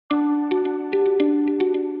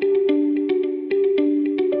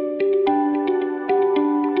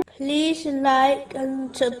Please like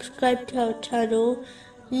and subscribe to our channel.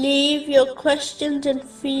 Leave your questions and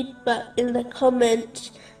feedback in the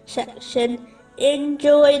comments section.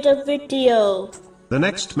 Enjoy the video. The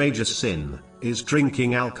next major sin is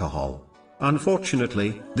drinking alcohol.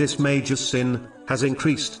 Unfortunately, this major sin has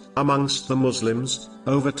increased amongst the Muslims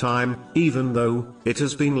over time, even though it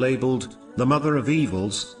has been labeled the mother of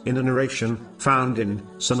evils in a narration found in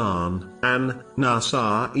Sunan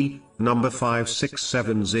an-Nasa'i, number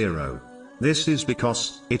 5670. This is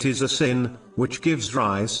because it is a sin which gives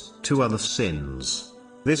rise to other sins.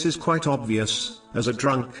 This is quite obvious, as a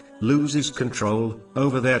drunk loses control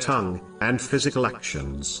over their tongue and physical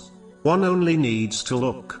actions. One only needs to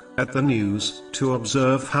look at the news to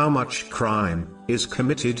observe how much crime is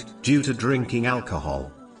committed due to drinking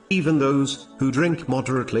alcohol. Even those who drink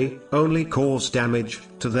moderately only cause damage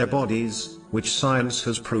to their bodies, which science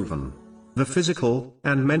has proven. The physical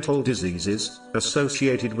and mental diseases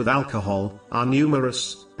associated with alcohol are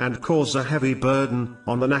numerous and cause a heavy burden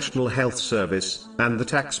on the National Health Service and the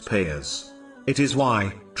taxpayers. It is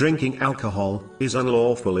why drinking alcohol is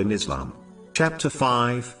unlawful in Islam. Chapter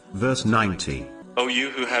 5, verse 90. O you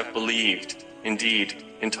who have believed, indeed,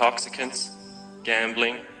 intoxicants,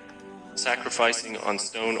 gambling, sacrificing on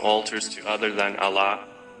stone altars to other than Allah,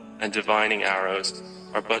 and divining arrows,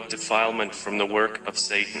 are but defilement from the work of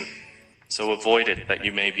Satan. So avoid it that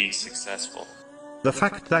you may be successful. The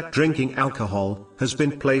fact that drinking alcohol has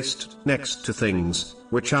been placed next to things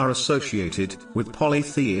which are associated with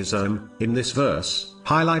polytheism in this verse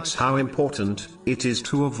highlights how important it is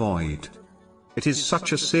to avoid. It is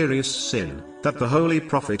such a serious sin that the Holy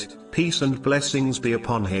Prophet, peace and blessings be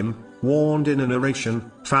upon him, warned in a narration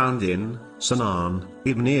found in Sunan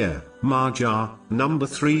Ibn Majah, number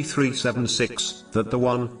 3376, that the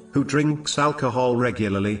one who drinks alcohol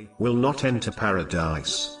regularly will not enter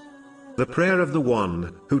paradise. The prayer of the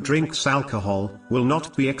one who drinks alcohol will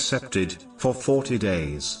not be accepted for 40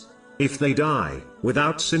 days. If they die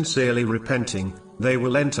without sincerely repenting, they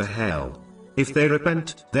will enter hell. If they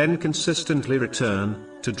repent, then consistently return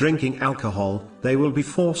to drinking alcohol, they will be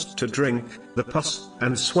forced to drink the pus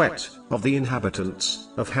and sweat of the inhabitants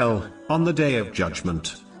of hell on the day of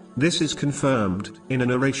judgment. This is confirmed in a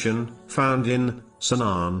narration found in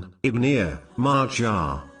Sunan Ibn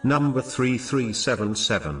Majah, number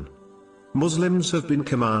 3377. Muslims have been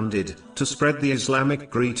commanded to spread the Islamic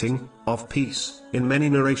greeting of peace in many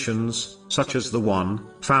narrations, such as the one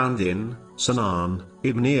found in Sunan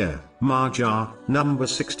Ibn Majah, number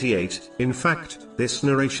 68. In fact, this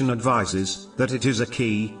narration advises that it is a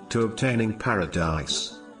key to obtaining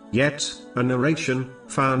paradise. Yet, a narration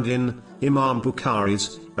found in Imam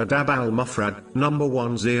Bukhari's Adab al-Mufrad, number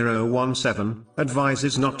 1017,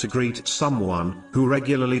 advises not to greet someone who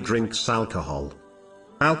regularly drinks alcohol.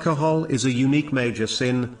 Alcohol is a unique major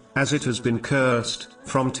sin, as it has been cursed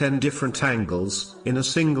from 10 different angles in a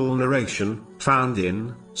single narration found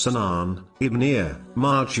in Sunan Ibn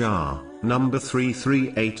Majah, number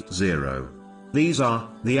 3380. These are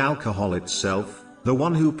the alcohol itself, the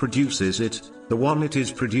one who produces it, the one it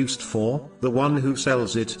is produced for, the one who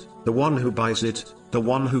sells it, the one who buys it, the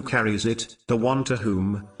one who carries it, the one to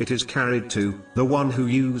whom it is carried to, the one who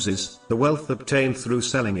uses the wealth obtained through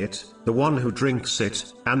selling it, the one who drinks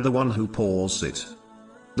it, and the one who pours it.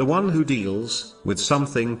 The one who deals with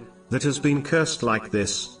something that has been cursed like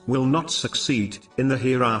this will not succeed in the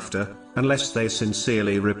hereafter unless they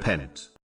sincerely repent.